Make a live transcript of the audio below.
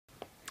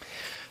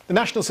The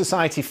National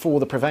Society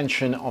for the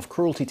Prevention of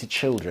Cruelty to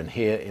Children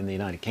here in the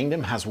United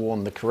Kingdom has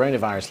warned the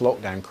coronavirus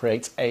lockdown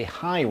creates a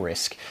high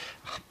risk,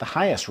 the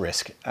highest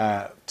risk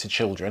to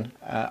children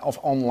of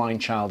online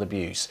child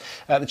abuse.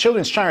 The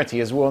Children's Charity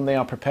has warned they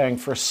are preparing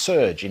for a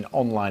surge in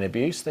online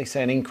abuse. They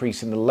say an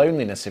increase in the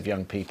loneliness of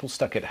young people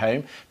stuck at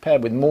home,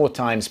 paired with more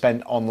time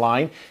spent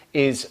online,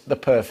 is the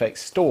perfect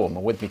storm.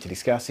 With me to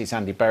discuss is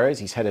Andy Burrows.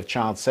 He's Head of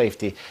Child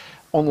Safety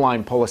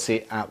Online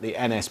Policy at the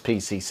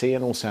NSPCC,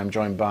 and also I'm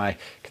joined by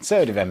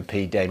Conservative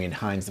MP Damian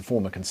Hinds, the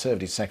former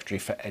Conservative Secretary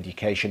for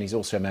Education. He's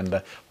also a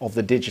member of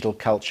the Digital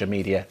Culture,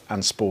 Media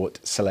and Sport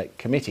Select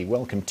Committee.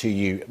 Welcome to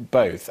you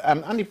both.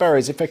 Andy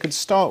Burrows, if I could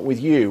start with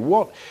you,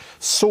 what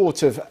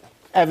sort of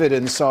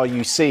evidence are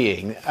you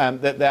seeing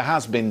that there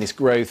has been this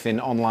growth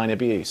in online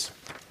abuse?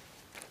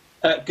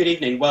 Good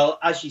evening. Well,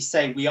 as you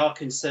say, we are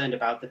concerned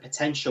about the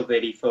potential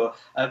really for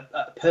a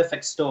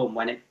perfect storm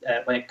when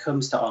it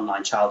comes to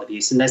online child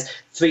abuse. And there's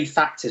three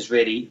factors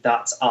really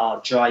that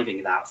are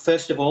driving that.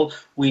 First of all,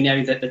 we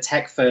know that the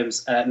tech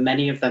firms,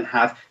 many of them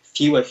have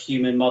fewer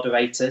human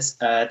moderators.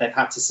 They've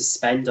had to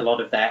suspend a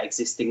lot of their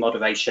existing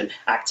moderation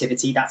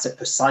activity. That's at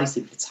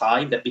precisely the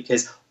time that,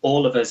 because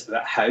all of us are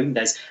at home,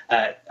 there's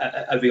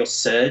a real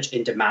surge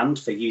in demand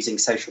for using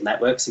social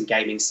networks and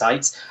gaming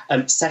sites.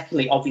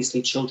 Secondly,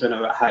 obviously, children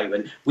are at home,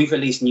 and we've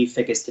released new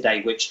figures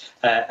today which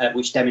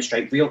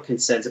demonstrate real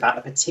concerns about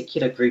a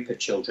particular group of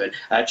children,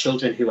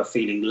 children who are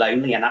feeling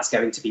lonely, and that's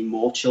going to be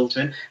more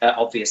children.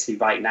 Obviously,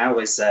 right now,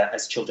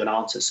 as children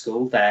aren't at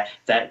school, they're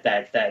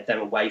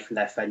away from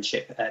their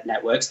friendship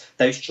networks.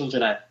 Those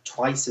children are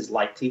twice as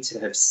likely to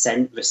have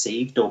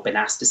received, or been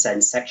asked to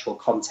send sexual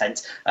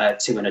content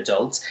to an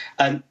adult.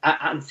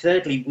 And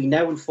thirdly, we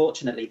know,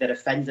 unfortunately, that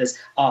offenders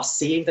are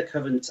seeing the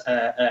current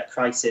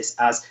crisis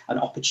as an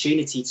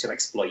opportunity to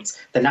exploit.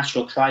 The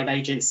National Crime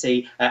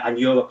Agency and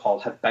Europol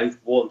have both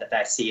warned that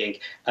they're seeing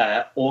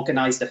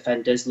organised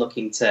offenders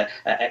looking to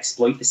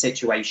exploit the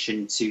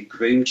situation to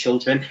groom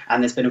children,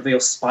 and there's been a real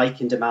spike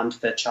in demand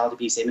for child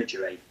abuse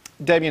imagery.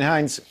 Damian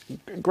Hinds,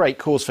 great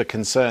cause for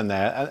concern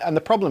there. And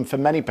the problem for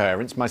many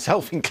parents,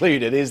 myself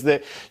included, is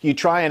that you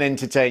try and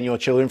entertain your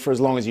children for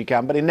as long as you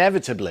can, but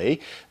inevitably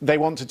they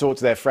want to talk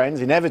to their friends.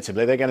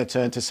 Inevitably, they're going to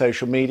turn to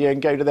social media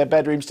and go to their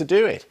bedrooms to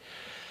do it.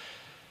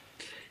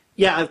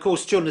 Yeah, of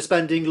course, children are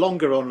spending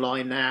longer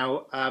online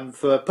now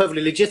for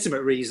perfectly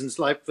legitimate reasons,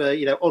 like for,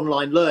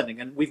 online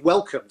learning. And we've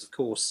welcomed, of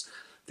course,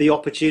 the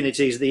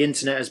opportunities the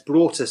internet has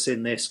brought us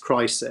in this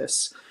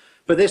crisis.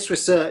 But this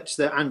research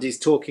that Andy's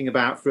talking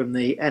about from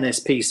the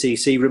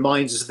NSPCC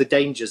reminds us of the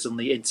dangers on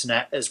the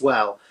internet as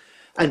well.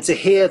 And to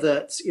hear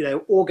that,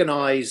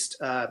 organised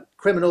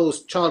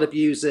criminals, child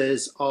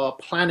abusers are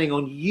planning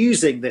on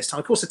using this time,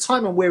 of course, the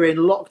time when we're in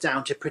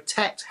lockdown to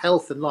protect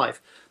health and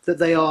life, that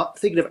they are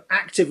thinking of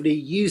actively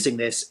using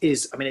this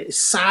is, it is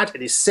sad,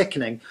 it is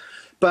sickening,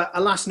 but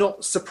alas,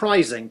 not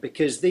surprising,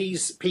 because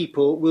these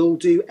people will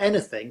do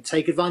anything,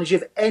 take advantage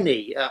of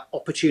any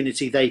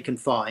opportunity they can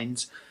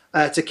find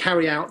to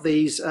carry out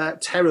these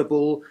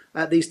terrible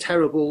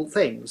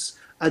things.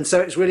 And so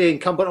it's really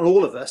incumbent on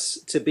all of us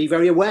to be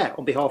very aware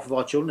on behalf of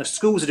our children. The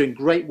schools are doing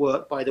great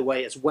work, by the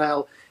way, as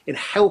well, in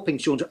helping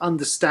children to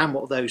understand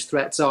what those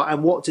threats are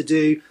and what to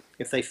do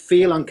if they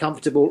feel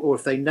uncomfortable, or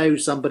if they know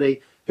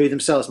somebody who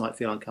themselves might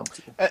feel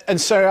uncomfortable. And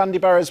so, Andy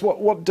Burrows,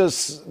 what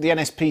does the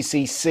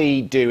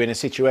NSPCC do in a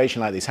situation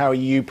like this? How are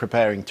you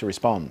preparing to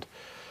respond?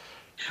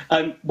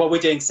 Well, we're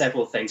doing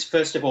several things.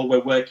 First of all,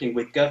 we're working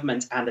with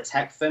government and the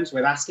tech firms.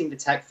 We're asking the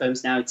tech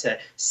firms now to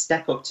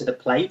step up to the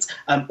plate.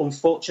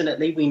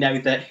 Unfortunately, we know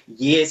that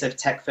years of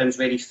tech firms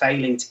really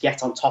failing to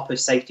get on top of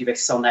safety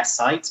risks on their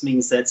sites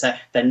means that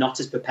they're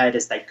not as prepared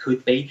as they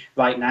could be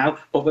right now.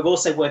 But we're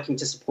also working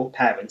to support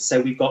parents.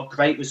 So we've got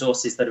great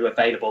resources that are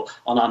available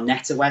on our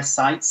NetAware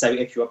site. So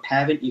if you're a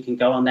parent, you can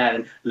go on there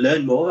and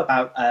learn more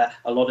about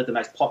a lot of the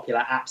most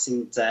popular apps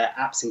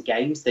and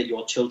games that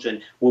your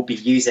children will be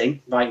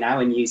using right now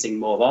and using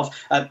more of,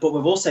 but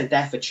we're also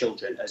there for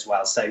children as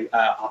well. So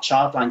our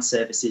Childline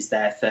service is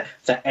there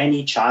for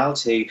any child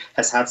who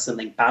has had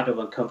something bad or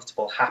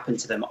uncomfortable happen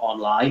to them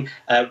online.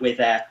 We're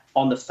there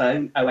on the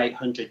phone,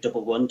 0800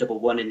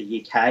 111 in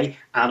the UK,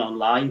 and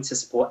online to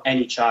support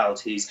any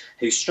child who's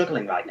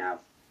struggling right now.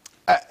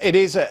 It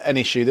is an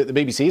issue that the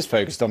BBC has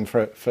focused on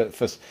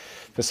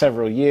for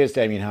several years,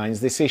 Damian Hinds,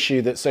 this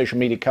issue that social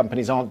media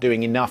companies aren't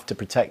doing enough to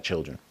protect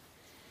children.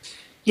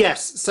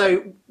 Yes,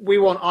 so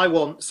I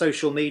want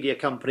social media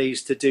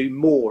companies to do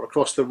more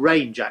across the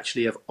range,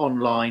 actually, of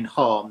online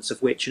harms,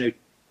 of which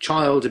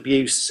child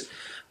abuse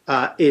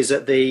is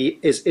at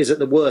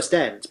the worst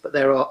end. But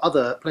there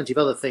are plenty of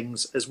other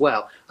things as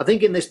well. I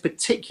think in this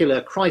particular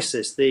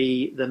crisis,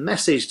 the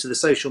message to the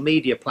social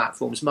media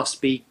platforms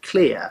must be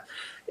clear.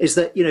 Is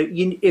that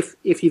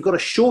if you've got a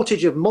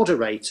shortage of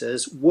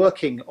moderators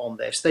working on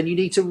this, then you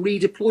need to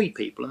redeploy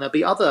people, and there'll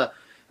be other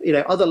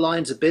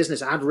lines of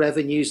business, ad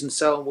revenues and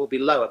so on will be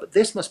lower. But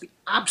this must be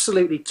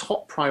absolutely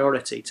top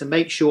priority to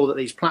make sure that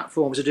these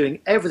platforms are doing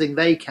everything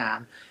they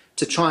can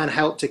to try and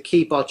help to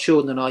keep our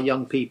children and our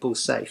young people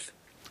safe.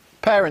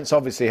 Parents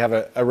obviously have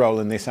a role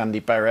in this, Andy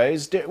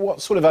Burrows.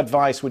 What sort of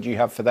advice would you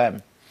have for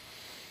them?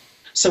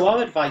 So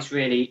our advice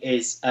really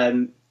is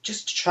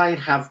just to try and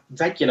have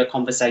regular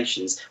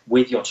conversations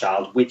with your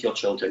child, with your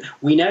children.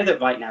 We know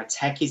that right now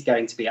tech is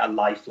going to be a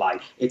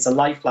lifeline. It's a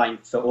lifeline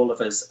for all of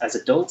us as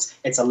adults.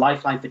 It's a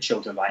lifeline for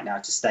children right now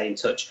to stay in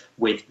touch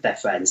with their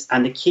friends.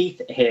 And the key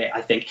here,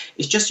 I think,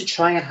 is just to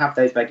try and have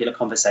those regular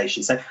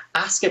conversations. So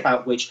ask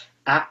about which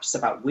apps,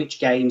 about which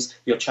games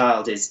your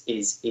child is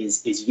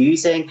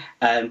using.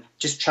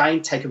 Just try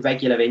and take a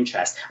regular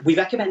interest. We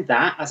recommend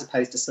that as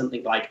opposed to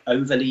something like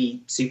overly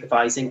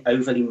supervising,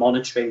 overly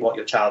monitoring what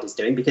your child is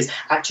doing, because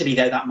actually,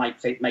 though that might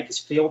make us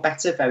feel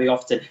better, very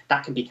often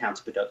that can be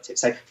counterproductive.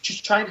 So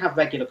just try and have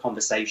regular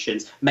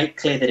conversations. Make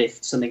clear that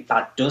if something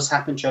bad does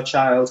happen to your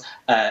child,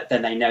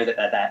 then they know that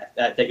they're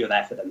there, that you're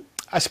there for them.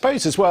 I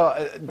suppose as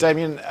well,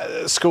 Damien,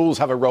 schools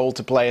have a role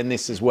to play in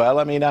this as well.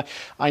 I mean,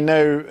 I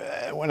know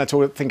when I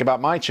think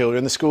about my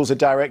children, the schools are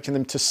directing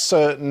them to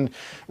certain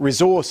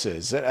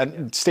resources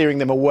and steering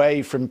them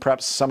away from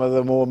perhaps some of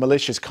the more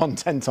malicious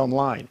content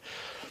online.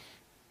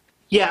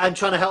 Yeah, and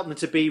trying to help them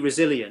to be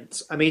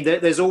resilient. I mean,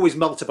 there's always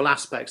multiple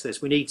aspects to this.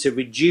 We need to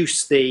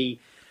reduce the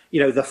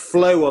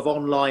flow of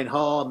online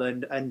harm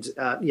and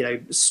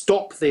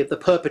stop the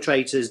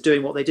perpetrators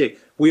doing what they do.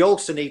 We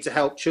also need to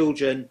help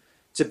children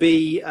to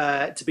be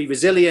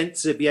resilient,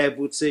 to be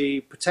able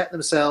to protect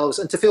themselves,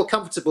 and to feel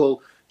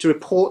comfortable to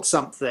report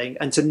something,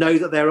 and to know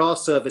that there are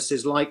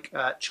services like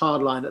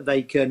Childline that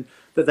they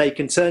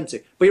can turn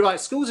to. But you're right,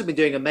 schools have been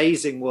doing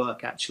amazing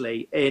work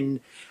actually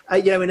in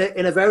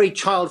a very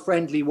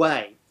child-friendly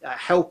way,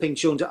 helping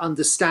children to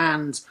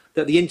understand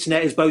that the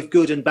internet is both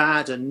good and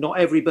bad, and not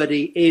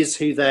everybody is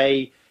who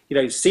they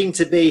seem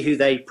to be, who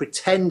they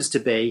pretend to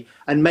be,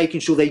 and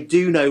making sure they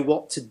do know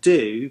what to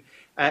do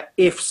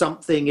if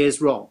something is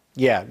wrong.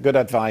 Yeah, good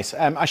advice.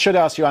 I should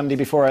ask you, Andy,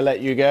 before I let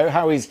you go,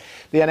 how is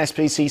the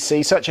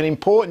NSPCC, such an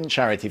important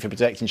charity for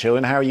protecting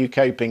children, how are you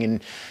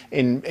coping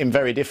in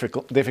very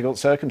difficult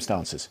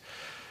circumstances?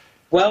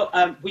 Well,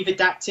 we've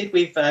adapted.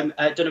 We've done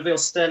a real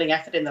sterling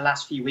effort in the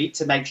last few weeks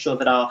to make sure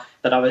that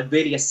our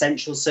really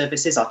essential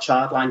services, our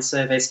Childline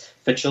service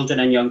for children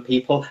and young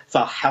people, for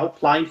our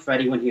helpline for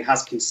anyone who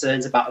has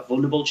concerns about a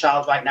vulnerable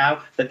child right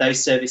now, that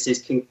those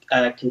services can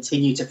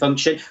continue to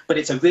function. But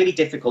it's a really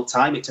difficult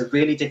time. It's a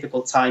really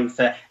difficult time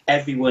for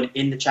everyone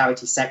in the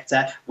charity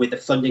sector, with the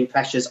funding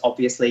pressures,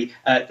 obviously,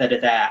 that are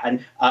there.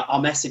 And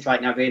our message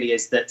right now really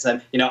is that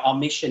our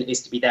mission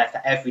is to be there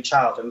for every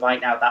child, and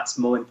right now that's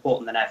more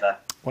important than ever.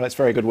 Well, it's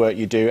very good work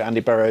you do. Andy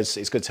Burrows,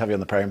 it's good to have you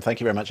on the programme. Thank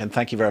you very much. And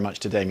thank you very much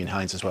to Damien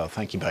Hines as well.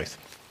 Thank you both.